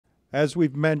As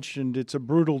we've mentioned, it's a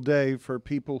brutal day for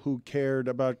people who cared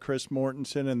about Chris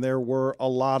Mortensen, and there were a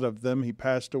lot of them. He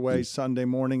passed away Sunday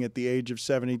morning at the age of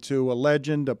 72, a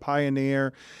legend, a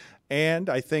pioneer. And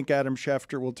I think Adam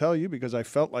Schefter will tell you, because I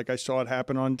felt like I saw it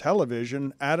happen on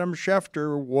television, Adam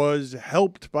Schefter was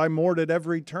helped by Mort at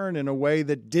every turn in a way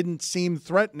that didn't seem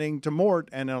threatening to Mort.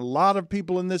 And a lot of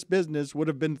people in this business would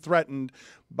have been threatened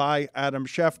by Adam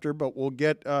Schefter, but we'll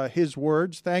get his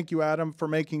words. Thank you, Adam, for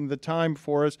making the time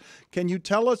for us. Can you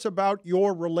tell us about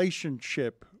your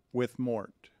relationship with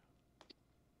Mort?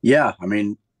 Yeah, I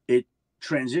mean, it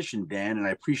transitioned, Dan, and I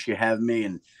appreciate you having me.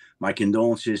 And my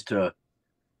condolences to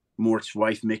Mort's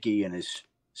wife, Mickey, and his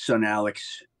son,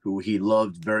 Alex, who he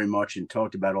loved very much and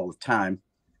talked about all the time.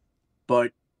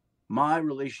 But my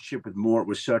relationship with Mort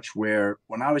was such where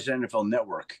when I was at NFL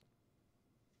Network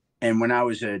and when I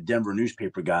was a Denver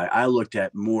newspaper guy, I looked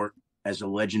at Mort as a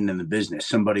legend in the business,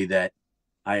 somebody that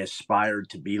I aspired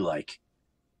to be like.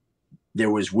 There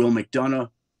was Will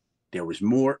McDonough, there was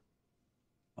Mort.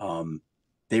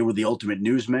 They were the ultimate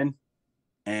newsmen.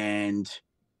 And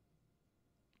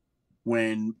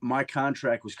when my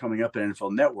contract was coming up at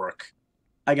NFL Network,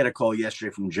 I got a call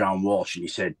yesterday from John Walsh, and he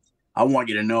said, I want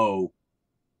you to know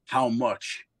how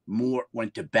much Mort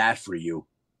went to bat for you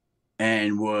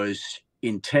and was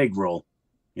integral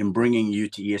in bringing you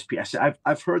to ESPN. I said,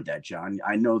 I've heard that, John.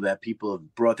 I know that people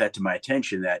have brought that to my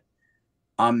attention, that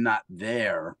I'm not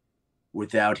there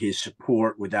without his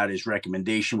support, without his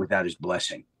recommendation, without his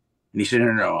blessing. And he said,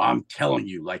 no, I'm telling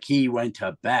you, like, he went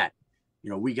to bat.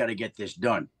 We got to get this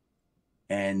done.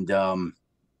 And,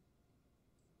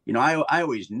 I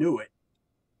always knew it,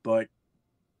 but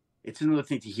it's another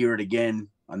thing to hear it again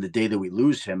on the day that we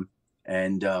lose him.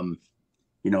 And,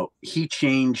 he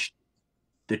changed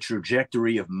the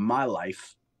trajectory of my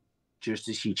life, just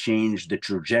as he changed the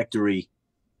trajectory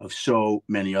of so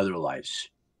many other lives.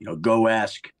 Go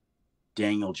ask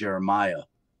Daniel Jeremiah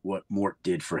what Mort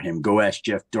did for him. Go ask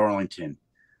Jeff Darlington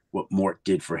what Mort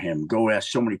did for him. Go ask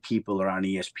so many people around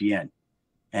ESPN.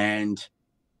 And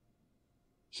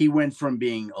he went from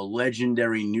being a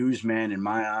legendary newsman in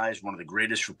my eyes, one of the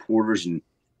greatest reporters in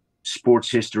sports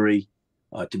history,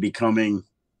 to becoming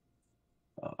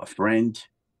a friend,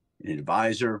 an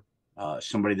advisor,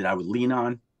 somebody that I would lean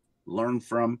on, learn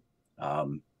from.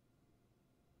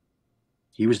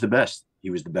 He was the best. He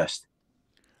was the best.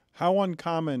 How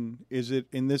uncommon is it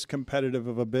in this competitive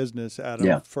of a business,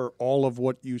 Adam, for all of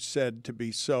what you said to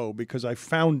be so? Because I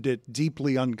found it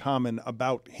deeply uncommon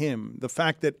about him. The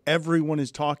fact that everyone is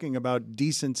talking about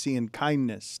decency and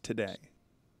kindness today.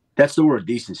 That's the word,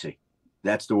 decency.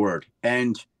 That's the word.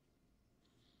 And,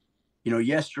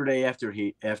 yesterday after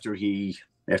we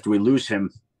lose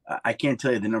him, I can't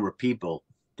tell you the number of people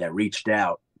that reached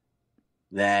out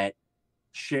that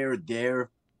shared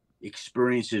their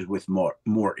experiences with Mort.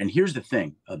 And here's the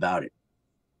thing about it.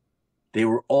 They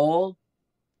were all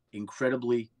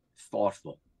incredibly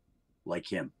thoughtful,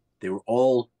 like him. They were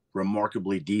all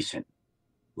remarkably decent,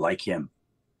 like him.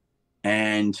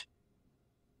 And,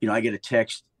 I get a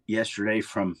text yesterday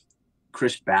from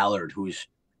Chris Ballard, who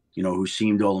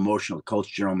seemed all emotional, the Colts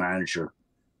general manager,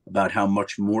 about how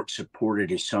much Mort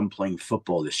supported his son playing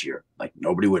football this year. Like,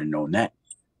 nobody would have known that.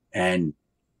 And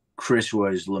Chris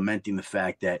was lamenting the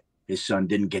fact that his son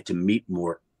didn't get to meet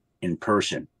Mort in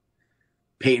person.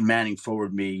 Peyton Manning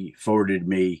forwarded me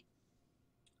 7-8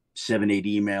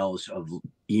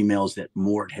 emails that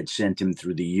Mort had sent him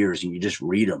through the years, and you just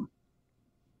read them.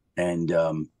 And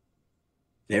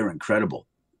they're incredible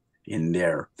in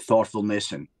their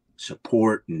thoughtfulness and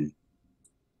support, and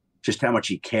just how much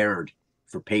he cared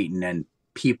for Peyton and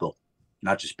people,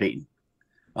 not just Peyton.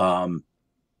 I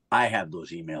have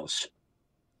those emails.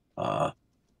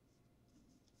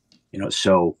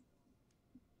 So,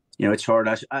 it's hard.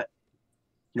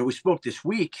 We spoke this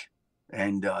week,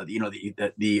 and,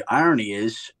 the irony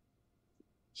is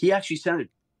he actually sounded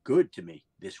good to me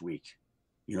this week.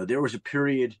 There was a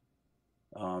period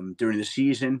during the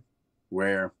season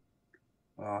where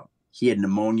he had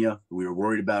pneumonia. We were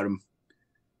worried about him.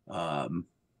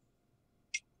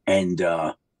 And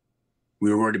we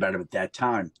were worried about him at that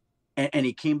time. And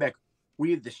he came back.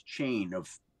 We have this chain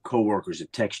of coworkers, a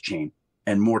text chain,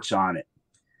 and Mort's on it.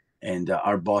 And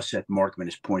our boss, Seth Markman,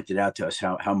 has pointed out to us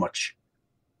how much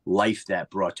life that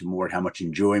brought to Mort, how much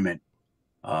enjoyment,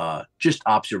 just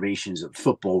observations of the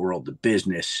football world, the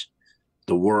business,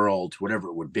 the world, whatever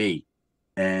it would be.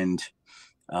 And,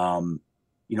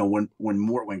 when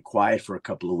Mort went quiet for a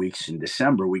couple of weeks in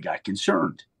December, we got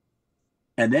concerned.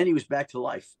 And then he was back to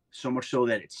life, so much so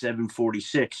that at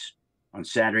 7:46 on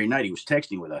Saturday night, he was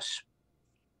texting with us.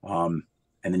 And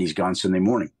then he's gone Sunday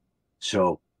morning.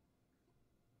 So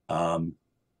Um,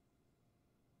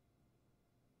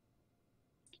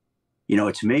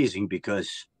 it's amazing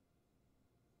because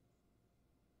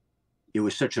it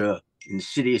was such a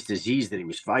insidious disease that he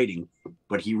was fighting,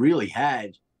 but he really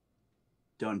had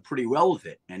done pretty well with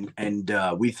it. And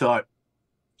we thought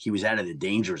he was out of the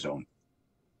danger zone.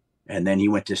 And then he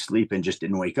went to sleep and just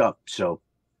didn't wake up. So,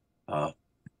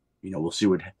 we'll see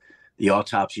what the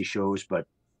autopsy shows. But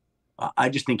I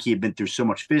just think he had been through so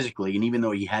much physically. And even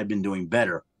though he had been doing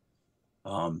better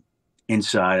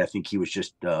inside, I think he was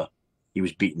just he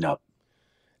was beaten up.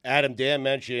 Adam, Dan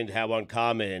mentioned how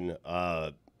uncommon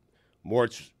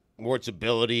Mort's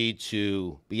ability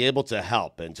to be able to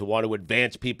help and to want to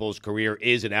advance people's career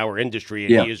is in our industry,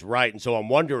 and he is right. And so I'm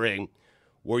wondering,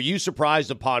 were you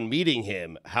surprised upon meeting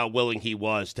him how willing he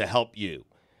was to help you,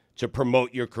 to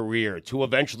promote your career, to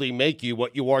eventually make you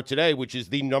what you are today, which is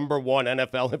the number one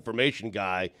NFL information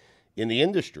guy in the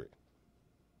industry?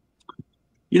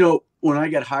 When I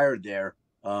got hired there,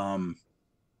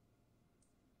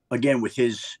 again, with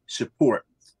his support,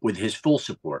 with his full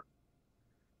support,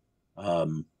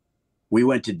 we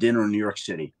went to dinner in New York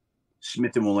City,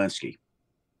 Smith and Walensky.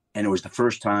 And it was the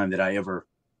first time that I ever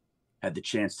had the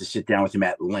chance to sit down with him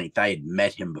at length. I had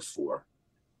met him before.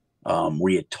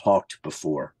 We had talked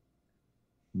before.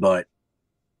 But,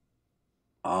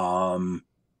 I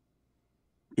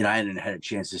hadn't had a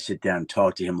chance to sit down and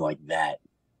talk to him like that.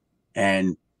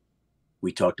 And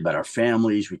we talked about our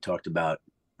families. We talked about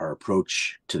our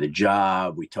approach to the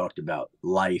job. We talked about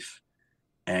life.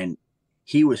 And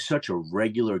he was such a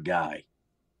regular guy.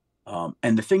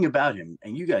 And the thing about him,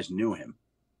 and you guys knew him,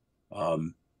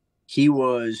 he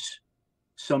was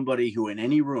somebody who in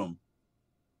any room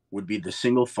would be the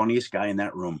single funniest guy in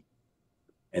that room.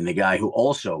 And the guy who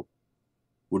also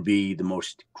would be the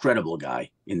most credible guy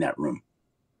in that room.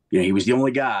 He was the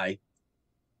only guy,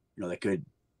 that could,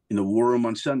 in the war room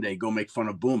on Sunday, go make fun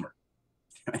of Boomer.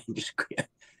 Just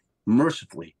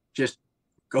mercifully, just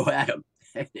go at him.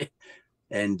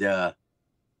 And,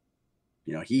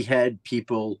 he had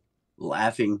people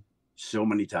laughing so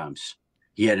many times.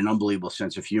 He had an unbelievable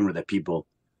sense of humor that people,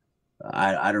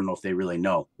 I don't know if they really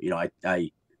know.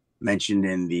 I mentioned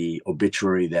in the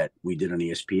obituary that we did on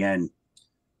ESPN,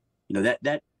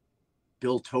 that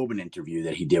Bill Tobin interview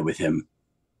that he did with him,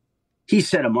 he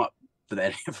set him up for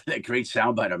that great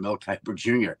soundbite of Mel Kiper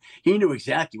Jr. He knew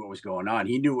exactly what was going on.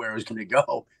 He knew where it was going to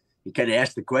go. He kind of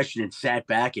asked the question and sat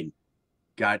back and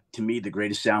got, to me, the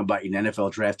greatest soundbite in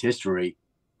NFL draft history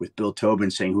with Bill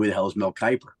Tobin saying, "Who the hell is Mel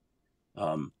Kiper?"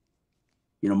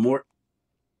 Mort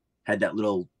had that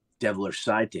little devilish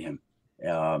side to him.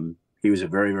 He was a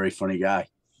very, very funny guy,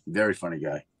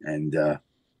 and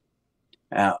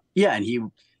and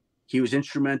he was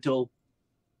instrumental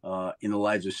in the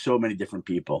lives of so many different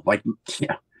people. Like,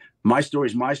 my story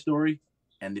is my story,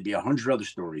 and there'd be 100 other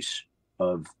stories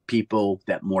of people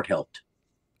that Mort helped.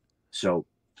 So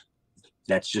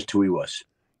that's just who he was.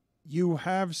 You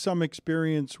have some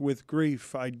experience with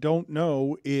grief. I don't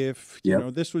know if,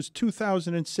 this was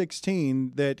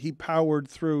 2016 that he powered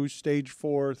through stage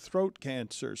 4 throat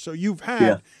cancer. So you've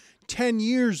had 10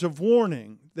 years of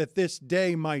warning that this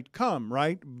day might come,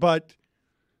 right? But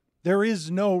there is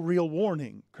no real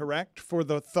warning, correct, for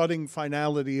the thudding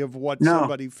finality of what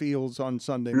somebody feels on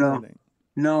Sunday morning.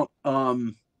 No.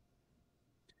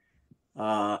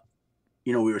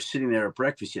 We were sitting there at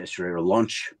breakfast yesterday, or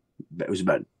lunch. It was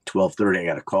about 12:30. I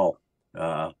got a call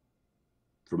from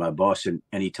my boss, and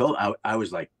he told, I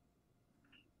was like,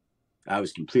 I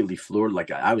was completely floored.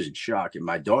 Like, I was in shock, and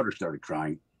my daughter started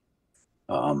crying.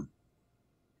 And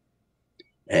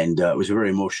it was a very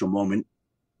emotional moment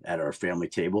at our family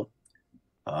table.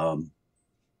 And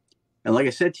like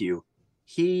I said to you,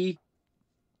 he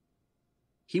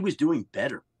was doing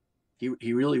better.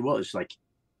 He really was. Like,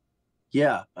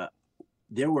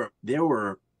 there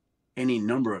were any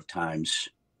number of times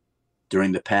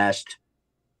during the past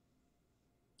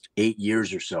 8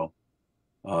 years or so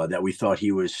that we thought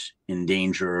he was in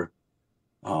danger,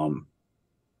 that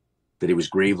he was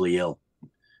gravely ill.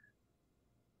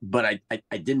 But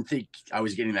I didn't think I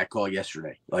was getting that call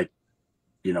yesterday. Like,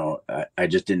 I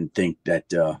just didn't think that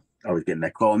I was getting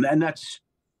that call. And that's,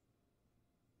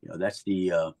 that's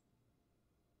the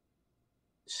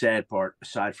sad part,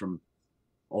 aside from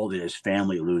all that his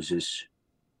family loses,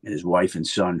 and his wife and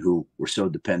son, who were so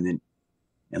dependent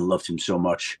and loved him so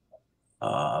much.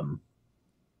 But,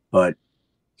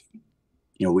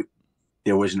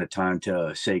 there wasn't a time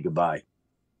to say goodbye.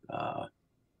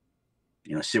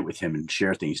 Sit with him and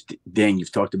share things. Dan,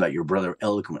 you've talked about your brother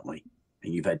eloquently,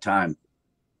 and you've had time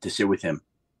to sit with him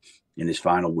in his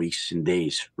final weeks and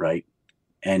days, right?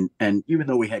 And even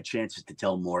though we had chances to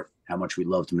tell Mort how much we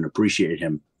loved him and appreciated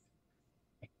him.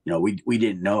 You know, we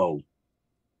didn't know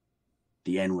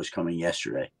the end was coming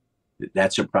yesterday.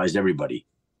 That surprised everybody,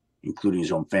 including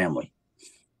his own family.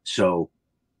 So,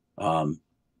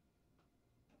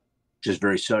 just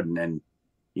very sudden. And,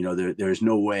 you know, there's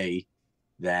no way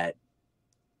that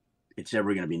it's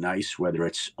ever going to be nice, whether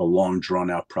it's a long drawn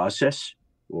out process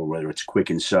or whether it's quick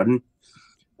and sudden.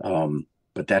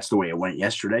 But that's the way it went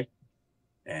yesterday.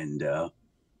 And,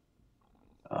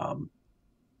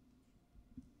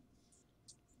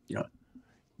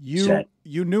 you know,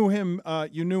 you knew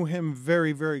him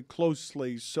very, very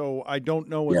closely. So I don't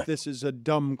know if this is a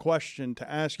dumb question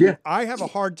to ask you. I have a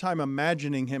hard time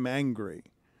imagining him angry.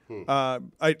 I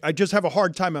just have a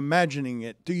hard time imagining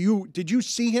it. Did you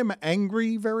see him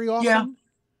angry very often?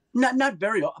 Yeah, not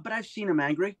very often, but I've seen him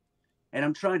angry, and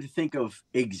I'm trying to think of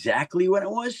exactly when it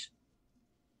was.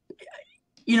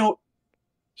 You know,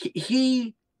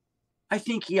 I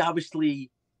think he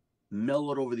obviously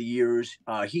mellowed over the years.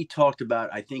 He talked about,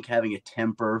 I think, having a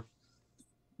temper,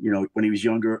 you know, when he was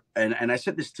younger. And I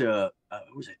said this to,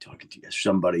 who was I talking to?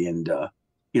 Somebody. And,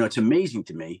 you know, it's amazing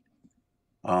to me.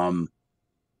 When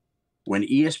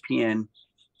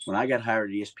I got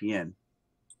hired at ESPN,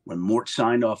 when Mort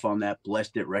signed off on that,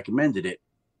 blessed it, recommended it,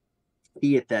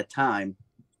 he at that time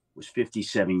was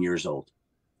 57 years old.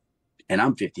 And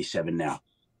I'm 57 now.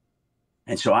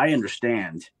 And so I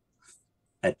understand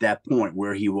at that point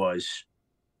where he was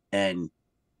and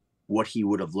what he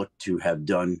would have looked to have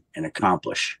done and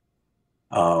accomplish.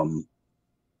 And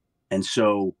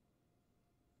so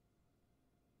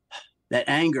that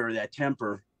anger, that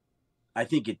temper, I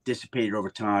think it dissipated over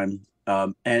time.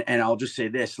 And I'll just say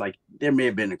this, like, there may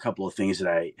have been a couple of things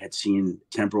that I had seen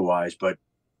temper wise, but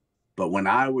when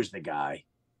I was the guy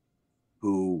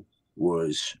who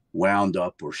was wound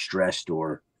up or stressed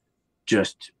or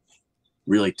just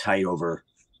really tight over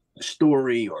a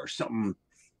story or something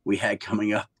we had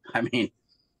coming up, I mean,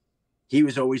 he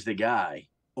was always the guy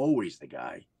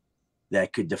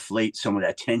that could deflate some of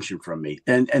that tension from me.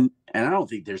 And I don't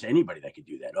think there's anybody that could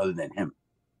do that other than him.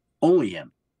 Only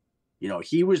him. You know,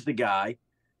 he was the guy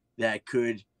that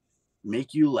could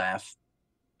make you laugh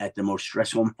at the most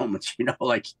stressful moments, you know,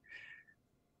 like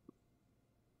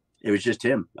it was just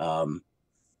him.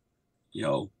 You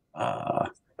know,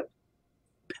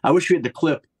 I wish we had the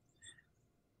clip.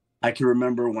 I can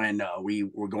remember when we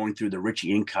were going through the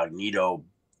Richie Incognito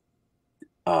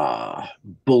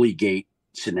Bullygate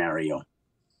scenario.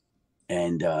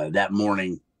 And that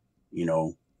morning, you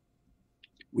know,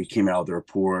 we came out of the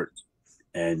report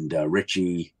and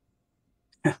Richie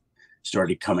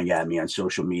started coming at me on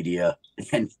social media.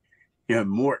 And, you know,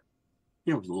 Mort,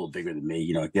 you know, was a little bigger than me,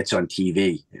 you know, gets on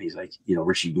TV and he's like, you know,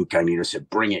 Richie Incognito said,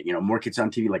 bring it. You know, Mort gets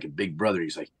on TV like a big brother.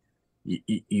 He's like,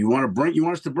 you want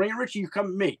us to bring it, Richie? You come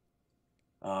with me.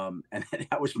 And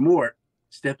that was Mort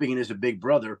stepping in as a big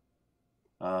brother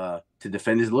to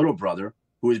defend his little brother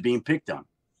who was being picked on.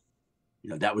 You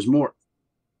know, that was Mort.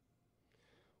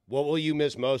 What will you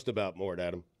miss most about Mort,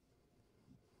 Adam?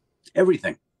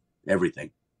 Everything.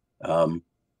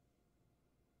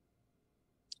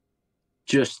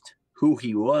 Just who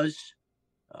he was,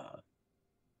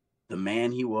 the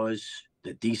man he was,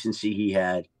 the decency he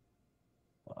had,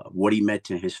 what he meant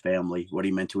to his family, what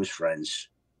he meant to his friends,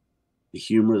 the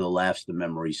humor, the laughs, the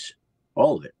memories,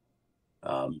 all of it.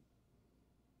 I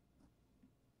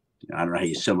don't know how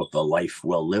you sum up a life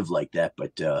well lived like that,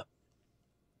 but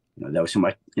you know, that was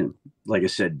somebody, you know, like I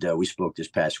said, we spoke this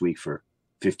past week for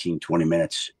 15, 20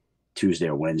 minutes, Tuesday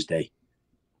or Wednesday.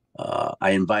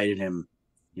 I invited him,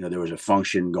 you know, there was a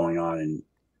function going on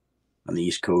on the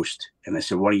East Coast. And I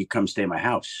said, why don't you come stay at my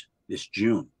house this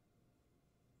June?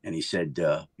 And he said,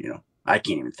 you know, I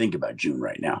can't even think about June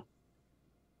right now.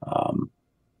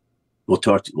 We'll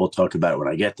talk about it when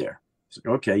I get there. I said,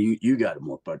 okay, you got it,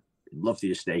 Mort, but I'd love for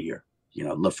you to stay here. You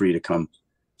know, I'd love for you to come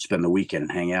spend the weekend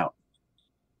and hang out.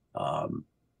 And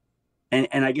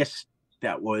I guess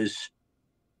that was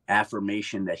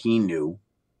affirmation that he knew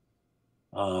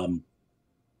that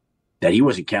he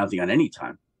wasn't counting on any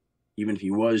time, even if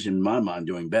he was, in my mind,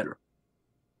 doing better.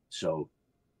 So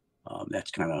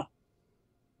that's kind of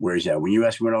where he's at. When you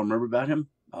ask me what I'll remember about him,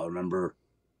 I'll remember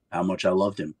how much I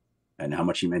loved him and how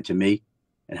much he meant to me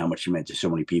and how much he meant to so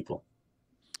many people.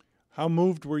 How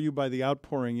moved were you by the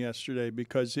outpouring yesterday?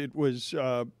 Because it was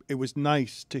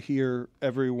nice to hear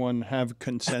everyone have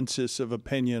consensus of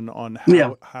opinion on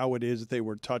how it is they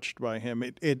were touched by him.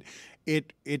 It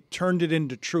turned it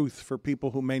into truth for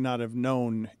people who may not have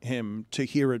known him to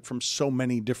hear it from so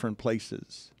many different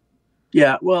places.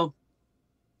 Yeah, well,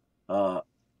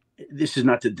 this is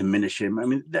not to diminish him. I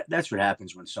mean, that's what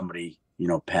happens when somebody,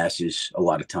 passes a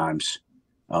lot of times.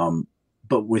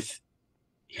 But with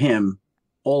him,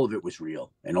 all of it was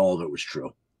real and all of it was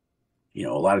true. A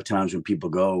lot of times when people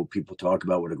talk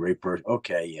about what a great person.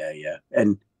 Okay, yeah.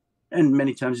 And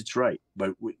many times it's right.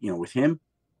 But, with him,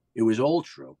 it was all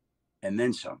true. And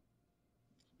then some.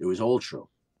 It was all true.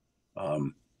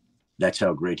 That's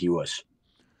how great he was.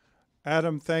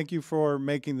 Adam, thank you for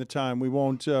making the time. We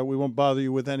won't bother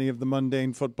you with any of the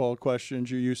mundane football questions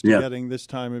you're used to getting this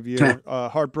time of year.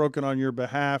 Heartbroken on your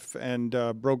behalf and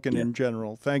broken in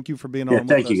general. Thank you for being on with us.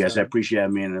 Thank you, guys. Adam. I appreciate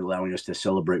having me and allowing us to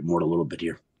celebrate Mort a little bit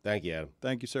here. Thank you, Adam.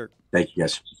 Thank you, sir. Thank you,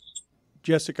 guys.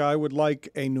 Jessica, I would like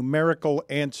a numerical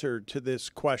answer to this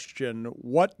question.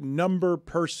 What number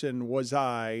person was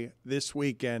I this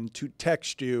weekend to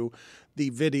text you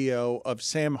the video of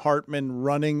Sam Hartman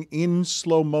running in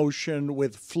slow motion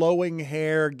with flowing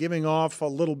hair, giving off a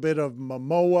little bit of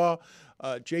Momoa,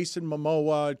 Jason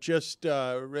Momoa, just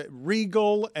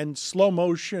regal and slow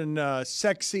motion,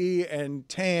 sexy and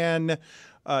tan.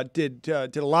 Did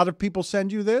a lot of people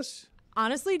send you this?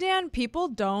 Honestly, Dan, people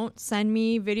don't send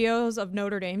me videos of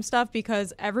Notre Dame stuff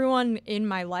because everyone in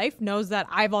my life knows that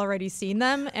I've already seen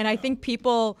them. And I think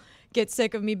people get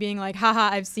sick of me being like,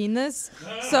 haha, I've seen this.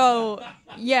 So,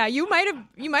 yeah, you might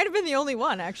have been the only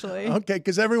one, actually. Okay,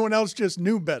 because everyone else just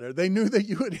knew better. They knew that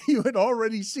you had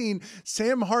already seen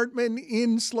Sam Hartman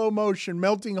in slow motion,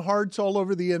 melting hearts all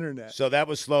over the internet. So that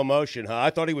was slow motion, huh? I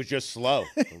thought he was just slow.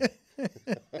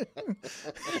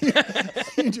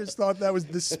 You just thought that was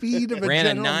the speed of a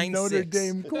general Notre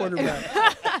Dame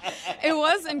quarterback. It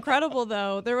was incredible,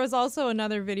 though. There was also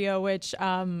another video, which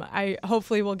I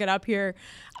hopefully will get up here,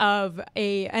 of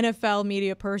a NFL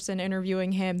media person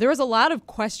interviewing him. There was a lot of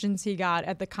questions he got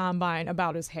at the combine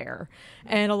about his hair,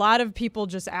 and a lot of people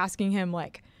just asking him,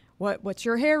 like, what's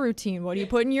your hair routine? What do you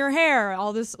put in your hair?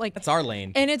 All this, like, that's our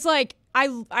lane. And it's like,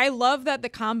 I love that the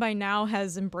combine now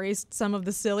has embraced some of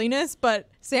the silliness, but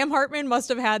Sam Hartman must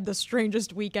have had the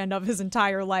strangest weekend of his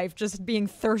entire life, just being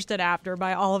thirsted after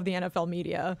by all of the NFL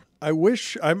media.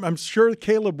 I'm sure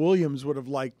Caleb Williams would have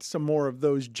liked some more of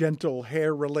those gentle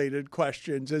hair-related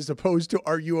questions as opposed to,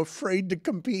 are you afraid to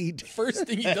compete? First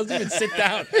thing, he doesn't even sit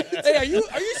down. Hey, are you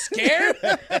scared?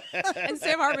 And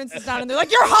Sam Hartman sits down and they're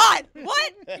like, you're hot!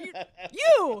 What?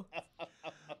 You!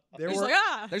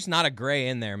 There's not a gray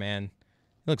in there, man.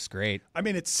 It looks great. I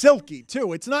mean, it's silky,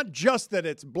 too. It's not just that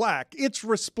it's black. It's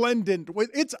resplendent.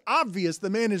 It's obvious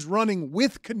the man is running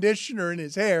with conditioner in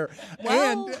his hair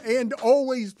and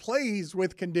always plays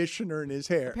with conditioner in his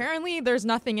hair. Apparently, there's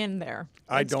nothing in there.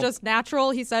 It's just natural.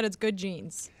 He said it's good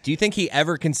genes. Do you think he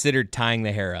ever considered tying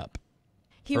the hair up?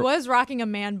 He was rocking a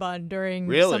man bun during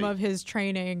some of his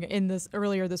training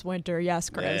earlier this winter. Yes,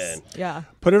 Chris. Man. Yeah.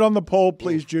 Put it on the poll,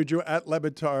 please, Juju, at Le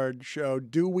Batard Show.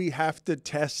 Do we have to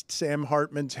test Sam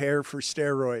Hartman's hair for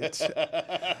steroids?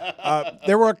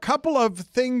 There were a couple of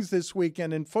things this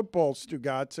weekend in football,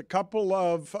 Stugotz. A couple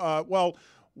of,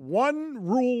 one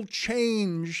rule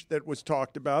change that was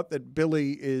talked about that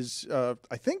Billy is,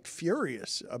 I think,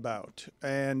 furious about.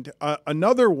 And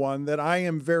another one that I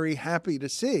am very happy to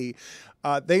see.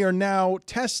 They are now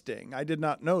testing. I did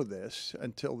not know this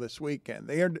until this weekend.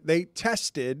 They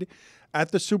tested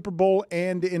at the Super Bowl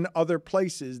and in other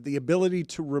places the ability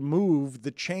to remove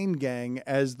the chain gang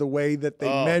as the way that they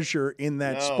measure in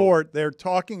that sport. They're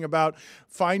talking about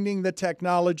finding the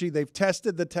technology. They've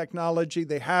tested the technology.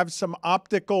 They have some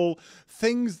optical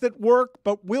things that work,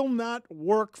 but will not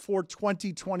work for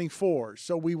 2024.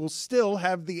 So we will still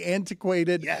have the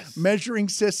antiquated measuring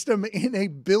system in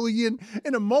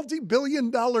a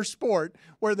multi-billion-dollar sport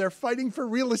where they're fighting for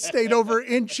real estate over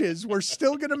inches. We're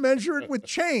still going to measure it with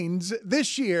chains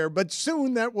this year, but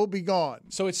soon that will be gone.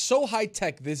 So it's so high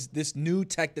tech. This new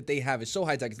tech that they have is so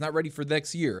high tech. It's not ready for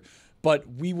next year, but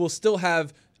we will still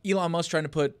have Elon Musk trying to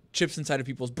put chips inside of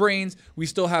people's brains. We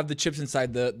still have the chips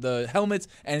inside the helmets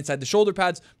and inside the shoulder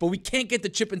pads, but we can't get the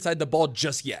chip inside the ball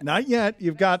just yet. Not yet.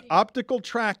 You've got optical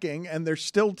tracking, and they're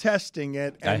still testing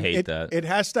it. And I hate that. It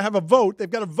has to have a vote. They've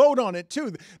got a vote on it,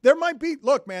 too. There might be,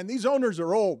 look, man, these owners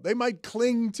are old. They might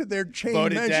cling to their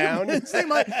chain measurements. They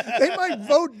might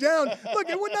vote down. Look,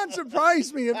 it would not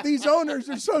surprise me if these owners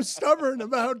are so stubborn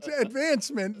about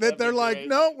advancement that they're like,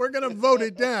 no, we're going to vote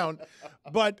it down.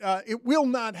 But it will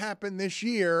not happen this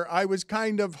year. I was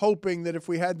kind of hoping that if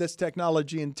we had this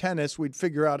technology in tennis, we'd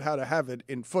figure out how to have it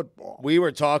in football. We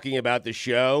were talking about the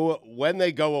show. When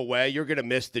they go away, you're going to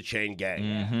miss the chain gang.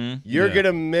 Mm-hmm. You're going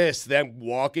to miss them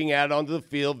walking out onto the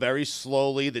field very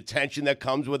slowly, the tension that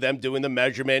comes with them doing the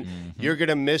measurement. Mm-hmm. You're going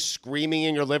to miss screaming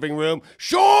in your living room,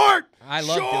 short! I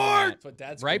love short! doing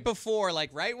that. Right before, like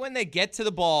right when they get to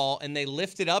the ball and they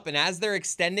lift it up, and as they're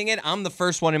extending it, I'm the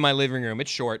first one in my living room.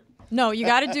 It's short. No, you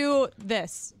got to do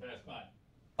this.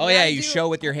 Oh, yeah, you show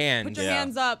with your hands. Put your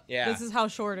hands up. Yeah. This is how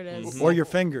short it is. Or your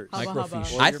fingers.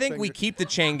 Microfiche. I think we keep the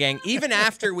chain gang even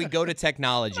after we go to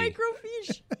technology.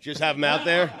 Microfiche. Just have them out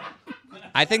there?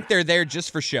 I think they're there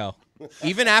just for show.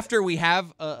 Even after we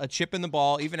have a chip in the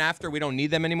ball, even after we don't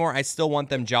need them anymore, I still want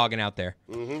them jogging out there.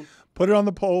 Mm-hmm. Put it on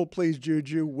the poll, please,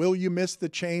 Juju. Will you miss the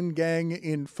chain gang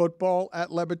in football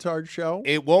at Le Batard Show?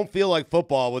 It won't feel like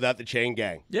football without the chain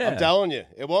gang. Yeah. I'm telling you,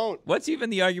 it won't. What's even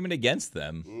the argument against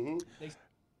them? Mm-hmm.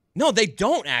 No, they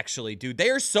don't actually, dude. They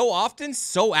are so often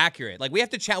so accurate. Like, we have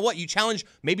to you challenge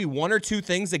maybe one or two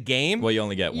things a game? Well, you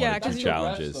only get one or two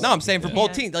challenges. No, I'm saying for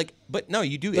both teams. Like, but no,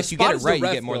 you do. If you get it right,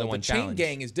 you get more than one challenge. The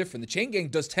chain gang is different. The chain gang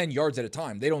does 10 yards at a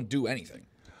time. They don't do anything.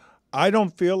 I don't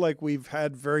feel like we've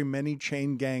had very many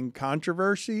chain gang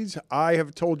controversies. I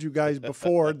have told you guys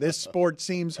before, this sport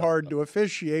seems hard to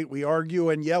officiate. We argue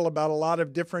and yell about a lot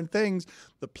of different things.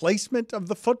 The placement of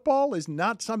the football is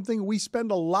not something we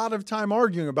spend a lot of time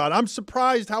arguing about. I'm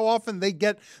surprised how often they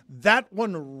get that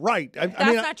one right. That's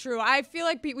not true. I feel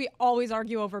like we always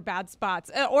argue over bad spots.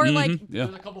 Or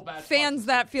there's a couple bad fans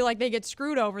that feel like they get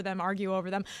screwed over them, argue over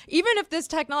them. Even if this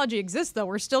technology exists, though,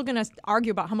 we're still going to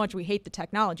argue about how much we hate the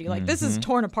technology. Like, this has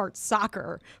torn apart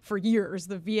soccer for years.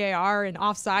 The VAR and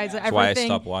offsides, everything. That's why I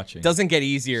stopped watching. Doesn't get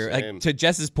easier. Like, to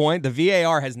Jess's point, the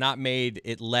VAR has not made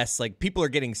it less. Like, people are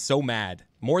getting so mad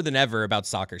more than ever about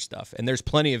soccer stuff, and there's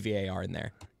plenty of VAR in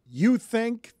there. You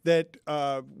think that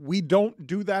we don't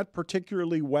do that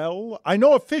particularly well? I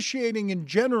know officiating in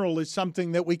general is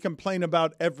something that we complain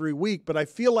about every week, but I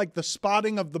feel like the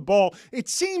spotting of the ball, it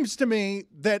seems to me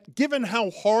that given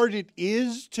how hard it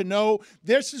is to know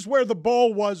this is where the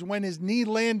ball was when his knee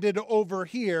landed over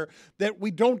here, that we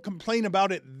don't complain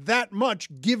about it that much,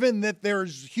 given that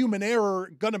there's human error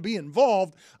going to be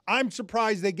involved. I'm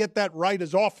surprised they get that right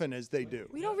as often as they do.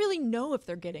 We don't really know if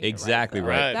they're getting exactly it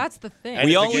right. right. That's the thing. And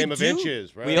it's a game of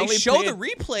inches, right? They show the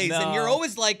replays, and you're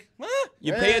always like,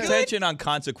 you pay attention on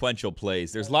consequential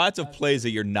plays. There's lots of plays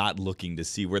that you're not looking to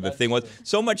see where the thing was.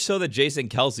 So much so that Jason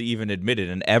Kelce even admitted,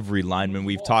 and every lineman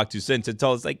we've talked to since had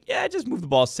told us, like, yeah, just move the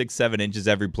ball 6-7 inches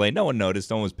every play. No one noticed.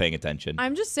 No one was paying attention.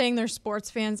 I'm just saying there's sports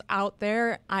fans out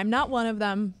there. I'm not one of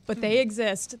them, but they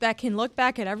exist that can look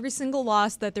back at every single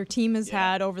loss that their team has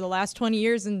had over the last 20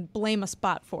 years and blame a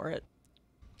spot for it.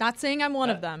 Not saying I'm one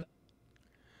of them,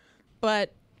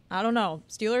 but I don't know.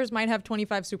 Steelers might have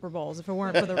 25 Super Bowls if it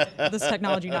weren't for this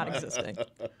technology not existing.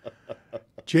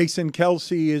 Jason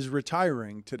Kelce is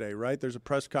retiring today, right? There's a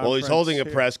press conference. Well, he's holding a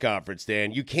press conference,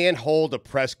 Dan. You can't hold a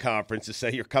press conference to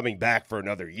say you're coming back for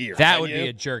another year. That would be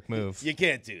a jerk move. You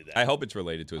can't do that. I hope it's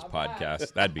related to his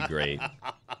podcast. That'd be great.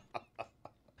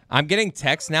 I'm getting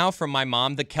texts now from my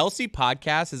mom. The Kelce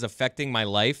podcast is affecting my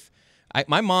life.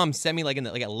 My mom sent me like at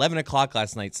 11 o'clock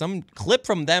last night some clip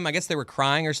from them. I guess they were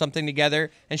crying or something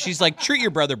together, and she's like, "Treat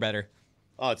your brother better."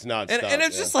 Oh, it's nonstop. And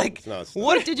it's just like,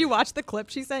 what? Did you watch the clip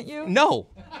she sent you? No.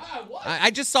 I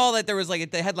just saw that there was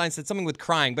like the headline said something with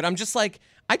crying, but I'm just like,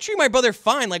 I treat my brother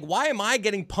fine. Like, why am I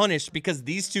getting punished because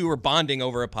these two are bonding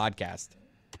over a podcast?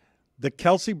 The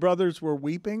Kelce brothers were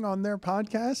weeping on their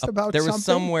podcast about there something? was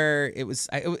somewhere,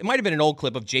 it might have been an old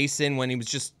clip of Jason when he was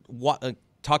just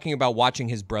talking about watching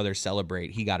his brother celebrate.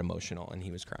 He got emotional and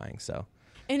he was crying, so.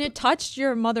 And it touched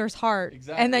your mother's heart,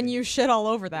 and then you shit all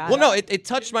over that. Well, no, it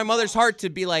touched my mother's heart to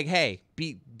be like, hey,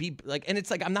 be like, and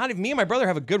it's like, me and my brother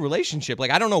have a good relationship.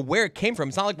 Like, I don't know where it came from.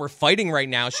 It's not like we're fighting right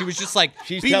now. She was just like,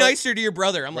 be nicer to your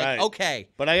brother. I'm like, okay.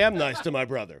 But I am nice to my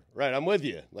brother. Right, I'm with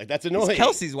you. Like, that's annoying. It's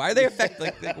Kelce's. Why are they affected?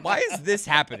 Like, why is this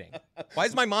happening? Why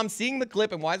is my mom seeing the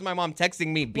clip, and why is my mom texting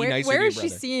me, be nicer to your brother? Where is she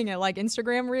seeing it? Like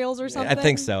Instagram Reels or something? I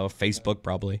think so. Facebook,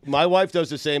 probably. My wife does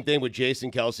the same thing with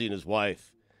Jason Kelce and his wife.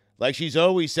 Like, she's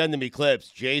always sending me clips,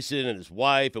 Jason and his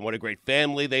wife, and what a great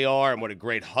family they are, and what a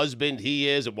great husband he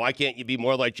is, and why can't you be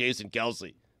more like Jason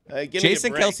Kelce?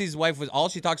 Jason Kelce's wife was all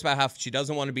she talks about how she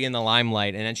doesn't want to be in the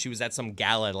limelight, and then she was at some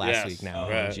gala last week now.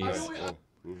 Right.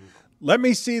 Let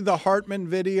me see the Hartman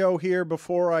video here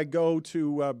before I go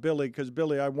to Billy, because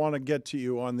Billy, I want to get to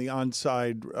you on the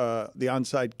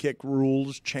onside kick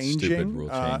rules changing. Stupid rule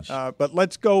change. But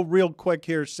let's go real quick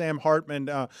here. Sam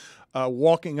Hartman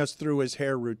walking us through his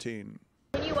hair routine.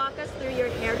 Can you walk us through your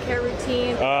hair care routine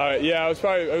routine? Yeah, I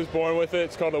was born with it.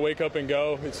 It's called a wake up and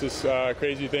go. It's this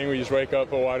crazy thing where you just wake up,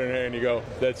 put water in here, and you go.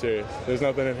 Dead serious. There's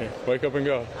nothing in here. Wake up and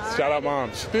go. Shout out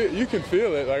moms. You can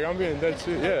feel it. Like, I'm being dead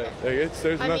serious. Yeah, like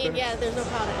there's nothing. Yeah, there's no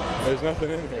problem. There's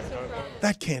nothing in here.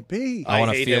 That can't be. I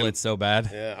want to hate feel him. it so bad.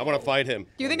 Yeah, I want to fight him.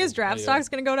 Do you think his draft stock's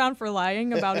going to go down for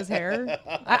lying about his hair?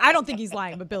 I don't think he's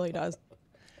lying, but Billy does.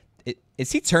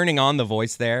 Is he turning on the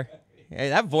voice there? Hey,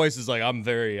 that voice is like,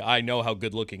 I know how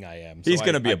good looking I am. So He's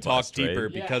going to be I a bust, talk deeper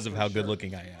right? because of how good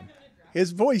looking I am.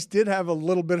 His voice did have a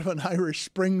little bit of an Irish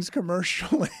Springs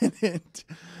commercial in it.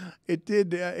 It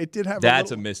did have.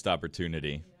 That's a missed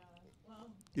opportunity.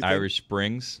 Irish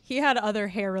Springs. He had other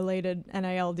hair-related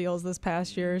NIL deals this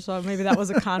past year, so maybe that was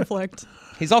a conflict.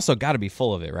 He's also got to be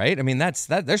full of it, right? I mean,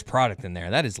 there's product in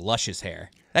there. That is luscious hair.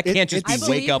 That can't just be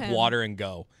wake up, water, and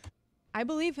go. I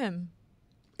believe him.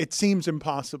 It seems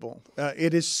impossible.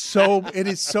 It is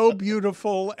so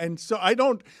beautiful, and so I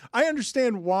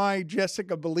understand why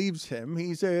Jessica believes him.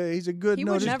 He's a good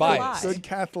good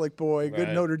Catholic boy, good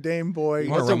Notre Dame boy.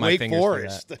 What's a Wake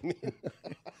Forest?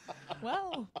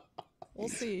 Well, we'll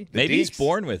see. Maybe he's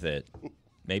born with it.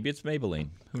 Maybe it's Maybelline.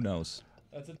 Who knows?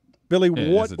 Billy,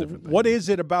 what is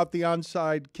it about the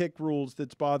onside kick rules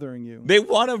that's bothering you? They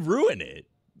want to ruin it.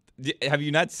 Have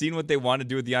you not seen what they want to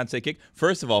do with the onside kick?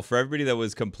 First of all, for everybody that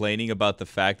was complaining about the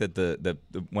fact that the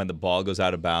when the ball goes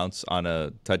out of bounds on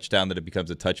a touchdown, that it becomes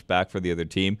a touchback for the other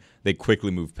team, they quickly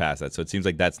move past that. So it seems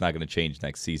like that's not going to change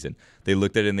next season. They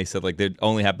looked at it and they said, like, they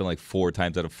only happened like 4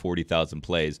 times out of 40,000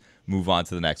 plays. Move on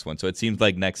to the next one. So it seems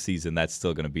like next season that's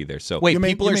still going to be there. So wait,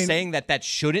 people are saying that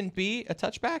shouldn't be a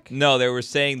touchback? No, they were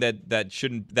saying that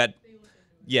shouldn't.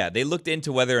 Yeah, they looked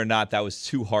into whether or not that was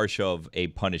too harsh of a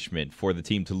punishment for the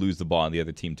team to lose the ball and the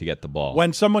other team to get the ball.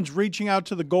 When someone's reaching out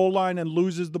to the goal line and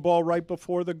loses the ball right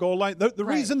before the goal line, the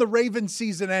reason the Ravens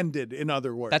season ended, in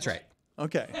other words. That's right.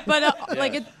 Okay. But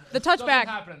the touchback,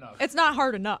 it's not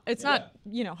hard enough. It's not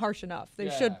harsh enough.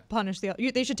 They should punish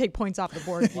they should take points off the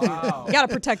board. Wow. You got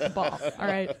to protect the ball. All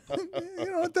right. You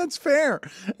know what? That's fair.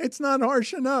 It's not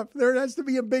harsh enough. There has to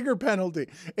be a bigger penalty.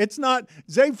 It's not.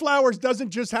 Zay Flowers doesn't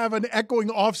just have an echoing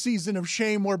offseason of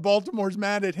shame where Baltimore's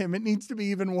mad at him. It needs to be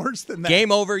even worse than that.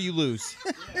 Game over. You lose.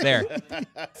 There.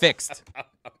 Fixed.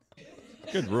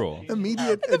 Good rule.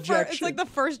 Immediate ejection. It's like the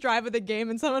first drive of the game,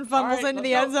 and someone fumbles into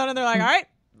the end zone, and they're like, all right,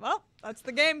 well, that's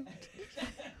the game.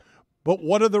 But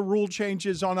what are the rule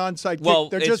changes on onside kick? Well,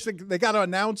 they got to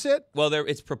announce it? Well,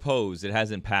 it's proposed. It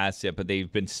hasn't passed yet, but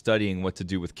they've been studying what to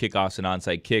do with kickoffs and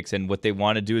onside kicks. And what they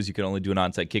want to do is you can only do an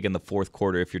onside kick in the fourth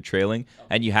quarter if you're trailing,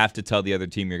 and you have to tell the other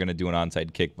team you're going to do an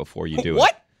onside kick before you do it.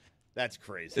 What? That's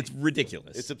crazy. It's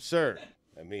ridiculous. It's absurd.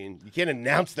 I mean, you can't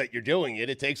announce that you're doing it.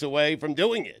 It takes away from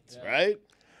doing it, right?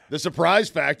 The surprise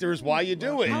factor is why you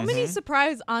do it. How many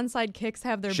surprise onside kicks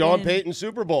have there been? Sean Payton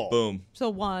Super Bowl. Boom. So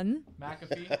one.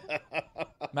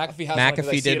 McAfee has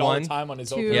McAfee did one. All the time on his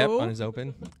Two. open. Yep, on his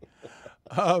open.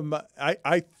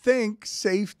 I think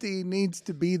safety needs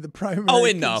to be the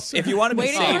primary enough. concern. If you want to be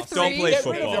Waiting safe, for don't three. play Get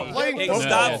football.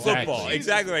 Stop football.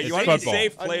 Exactly right. You want to be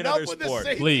safe, play another sport.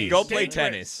 Please. Go play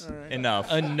tennis.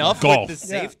 Enough. Enough Golf. with the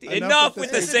safety. Enough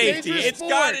with the safety. dangerous It's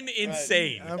sport. gotten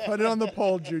insane. Put it on the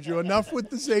poll, Juju. Enough with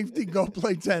the safety. Go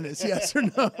play tennis. Yes or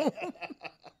no?